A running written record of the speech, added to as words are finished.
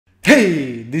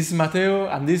Hey, this is Mateo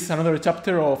and this is another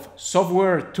chapter of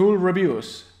Software Tool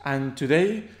Reviews, and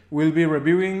today we'll be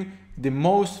reviewing the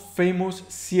most famous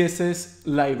CSS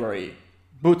library,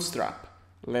 Bootstrap.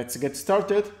 Let's get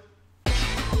started.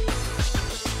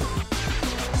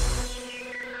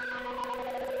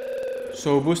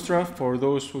 So Bootstrap, for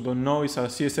those who don't know, is a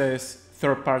CSS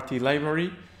third-party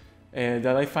library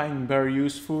that I find very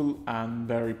useful and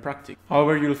very practical.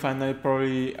 However, you'll find that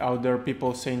probably out there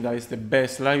people saying that it's the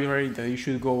best library, that you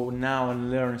should go now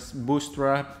and learn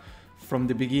Bootstrap from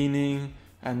the beginning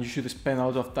and you should spend a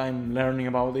lot of time learning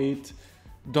about it.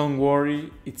 Don't worry,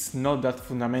 it's not that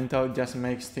fundamental, it just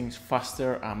makes things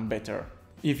faster and better.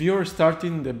 If you're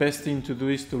starting, the best thing to do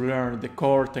is to learn the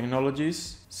core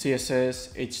technologies,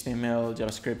 CSS, HTML,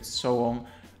 JavaScript, so on.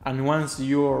 And once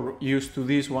you're used to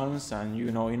these ones and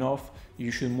you know enough, you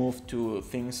should move to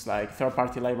things like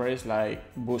third-party libraries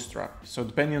like Bootstrap. So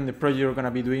depending on the project you're going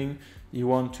to be doing, you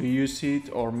want to use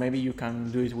it, or maybe you can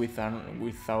do it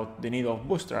without the need of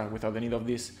Bootstrap, without the need of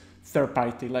this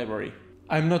third-party library.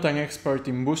 I'm not an expert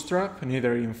in Bootstrap,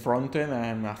 neither in frontend.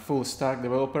 I'm a full-stack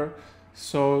developer.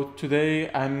 So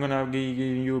today I'm gonna be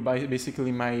giving you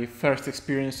basically my first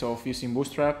experience of using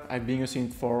Bootstrap. I've been using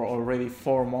it for already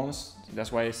 4 months. That's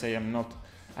why I say I'm not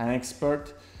an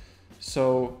expert.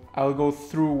 So I'll go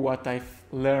through what I've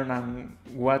learned and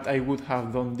what I would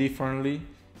have done differently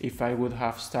if I would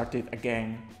have started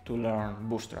again to learn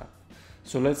Bootstrap.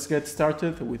 So let's get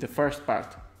started with the first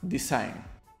part, design.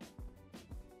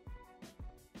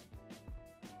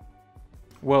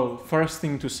 Well, first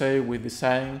thing to say with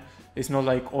design, it's not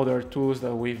like other tools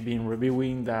that we've been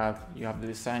reviewing that you have the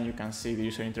design, you can see the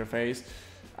user interface.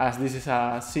 As this is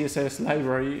a CSS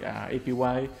library,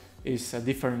 APY is a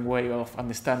different way of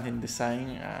understanding design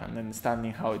and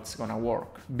understanding how it's gonna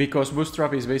work. Because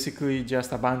Bootstrap is basically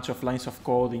just a bunch of lines of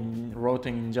code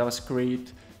written in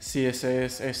JavaScript,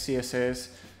 CSS, SCSS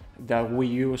that we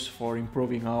use for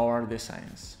improving our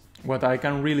designs. What I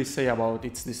can really say about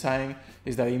its design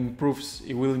is that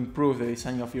it will improve the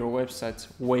design of your websites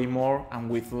way more and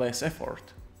with less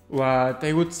effort. What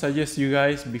I would suggest you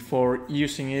guys before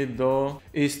using it though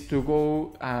is to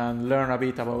go and learn a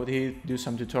bit about it, do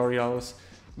some tutorials,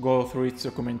 go through its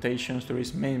documentation, through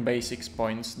its main basics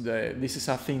points. This is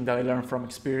a thing that I learned from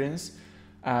experience,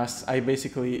 as I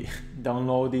basically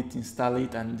download it, install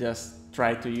it and just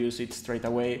try to use it straight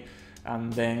away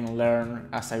and then learn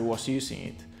as I was using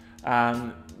it.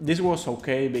 And this was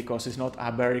okay because it's not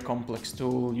a very complex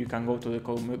tool. You can go to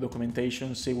the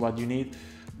documentation, see what you need,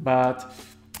 but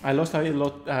I lost a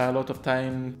lot of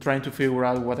time trying to figure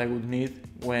out what I would need,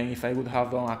 when if I would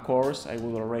have done a course, I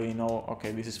would already know,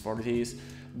 okay, this is for this,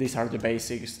 these are the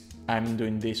basics, I'm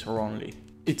doing this wrongly.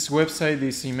 Its website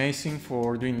is amazing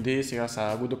for doing this. It has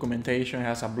a good documentation, it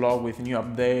has a blog with new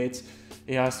updates,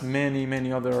 it has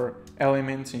many other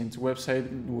elements in its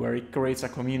website where it creates a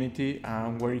community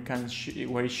and where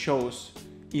it shows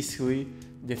easily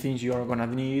the things you are gonna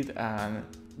need and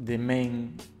the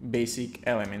main basic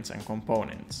elements and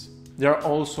components. There are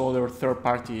also other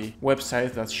third-party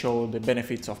websites that show the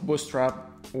benefits of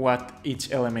Bootstrap, what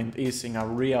each element is in a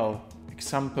real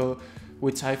example,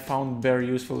 which I found very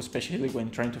useful, especially when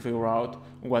trying to figure out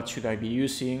what should I be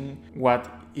using, what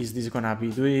is this gonna be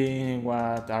doing,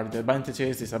 what are the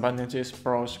advantages, disadvantages,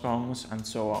 pros, cons, and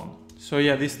so on. So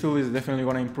yeah, this tool is definitely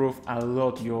gonna improve a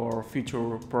lot your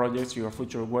future projects, your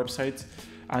future websites,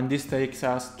 and this takes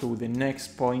us to the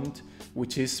next point,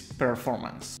 which is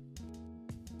performance.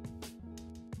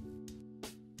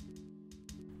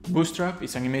 Bootstrap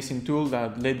is an amazing tool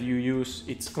that lets you use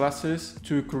its classes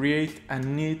to create a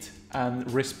neat and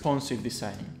responsive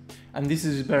design. And this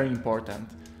is very important.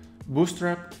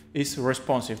 Bootstrap is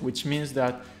responsive, which means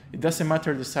that it doesn't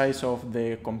matter the size of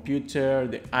the computer,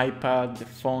 the iPad, the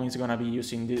phone is gonna be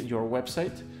using your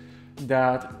website,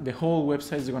 that the whole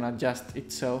website is gonna adjust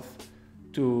itself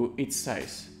to its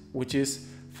size, which is,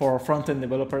 for front-end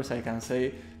developers, I can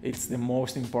say it's the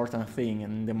most important thing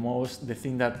and the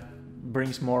thing that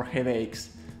brings more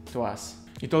headaches to us.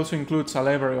 It also includes a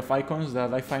library of icons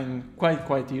that I find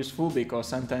quite useful, because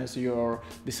sometimes you're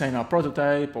designing a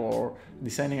prototype or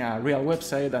designing a real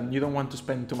website and you don't want to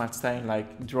spend too much time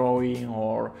like drawing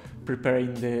or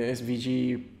preparing the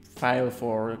SVG file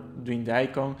for doing the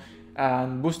icon.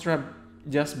 And Bootstrap,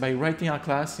 just by writing a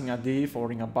class in a div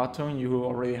or in a button, you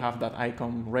already have that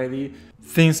icon ready.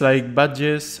 Things like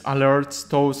badges, alerts,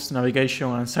 toast, navigation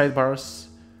and sidebars,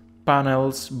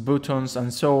 panels, buttons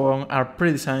and so on are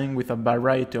pre-designed with a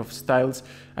variety of styles,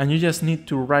 and you just need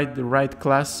to write the right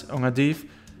class on a div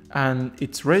and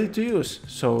it's ready to use.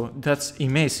 So that's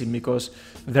amazing, because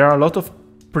there are a lot of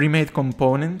pre-made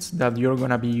components that you're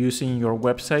gonna be using in your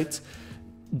websites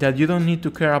that you don't need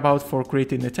to care about for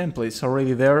creating the template. It's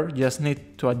already there, just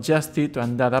need to adjust it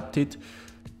and adapt it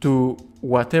to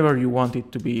whatever you want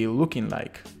it to be looking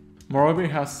like. Moreover,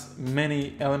 it has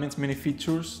many elements, many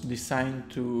features designed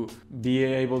to be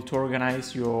able to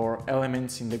organize your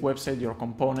elements in the website, your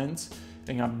components,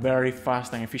 in a very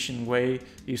fast and efficient way,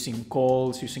 using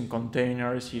calls, using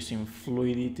containers, using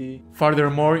fluidity.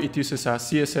 Furthermore, it uses a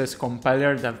CSS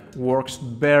compiler that works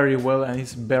very well and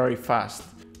is very fast.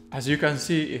 As you can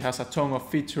see, it has a ton of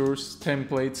features,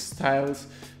 templates, styles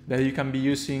that you can be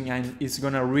using, and it's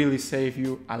gonna really save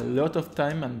you a lot of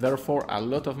time and therefore a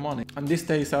lot of money. And this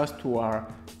takes us to our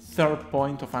third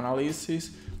point of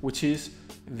analysis, which is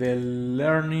the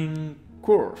learning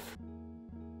curve.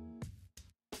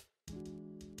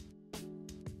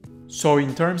 So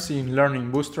in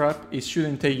learning Bootstrap, it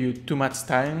shouldn't take you too much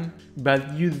time,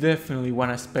 but you definitely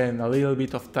want to spend a little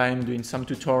bit of time doing some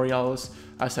tutorials.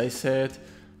 As I said,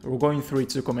 we're going through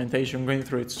its documentation, going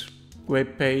through its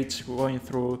web page, going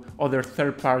through other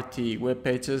third-party web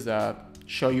pages that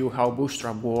show you how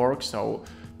Bootstrap works, so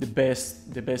the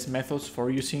best methods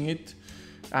for using it.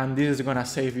 And this is gonna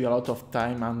save you a lot of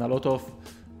time and a lot of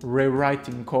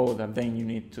rewriting code that then you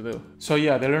need to do. So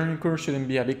yeah, the learning curve shouldn't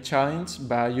be a big challenge,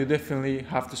 but you definitely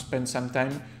have to spend some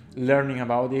time learning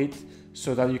about it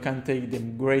so that you can take the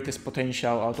greatest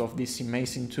potential out of this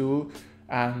amazing tool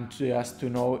and just to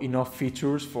know enough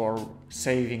features for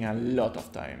saving a lot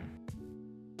of time.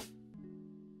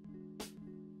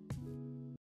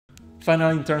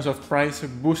 Finally, in terms of price,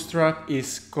 Bootstrap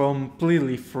is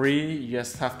completely free. You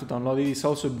just have to download it. It's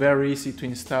also very easy to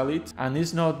install it, and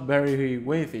it's not very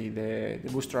weighty, the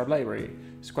Bootstrap library.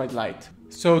 It's quite light.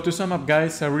 So to sum up,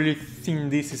 guys, I really think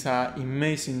this is an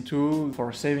amazing tool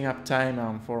for saving up time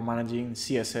and for managing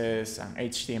CSS and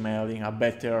HTML in a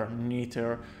better,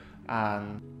 neater,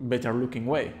 and better looking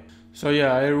way. So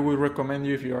yeah, I would recommend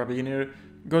you, if you're a beginner,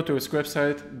 go to its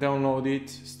website, download it,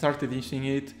 start using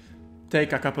it,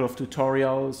 take a couple of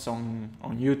tutorials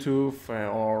on YouTube,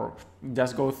 or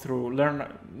just go through,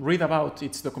 read about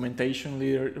its documentation,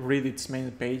 read its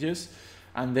main pages,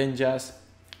 and then just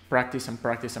practice and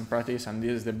practice and practice. And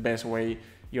this is the best way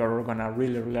you're gonna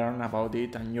really learn about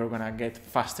it, and you're gonna get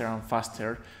faster and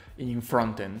faster in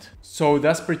front end. So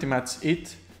that's pretty much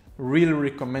it. Really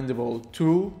recommendable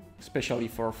tool, especially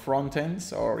for front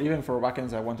ends, or even for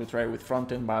backends. I want to try with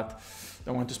front end, but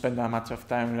don't want to spend that much of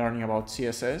time learning about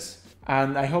CSS.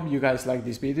 And I hope you guys like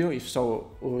this video. If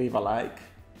so, leave a like,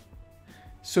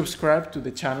 subscribe to the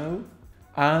channel,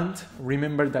 and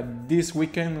remember that this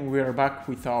weekend we are back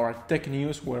with our tech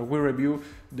news, where we review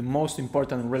the most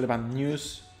important and relevant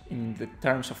news in the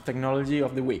terms of technology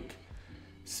of the week.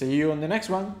 See you on the next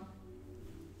one.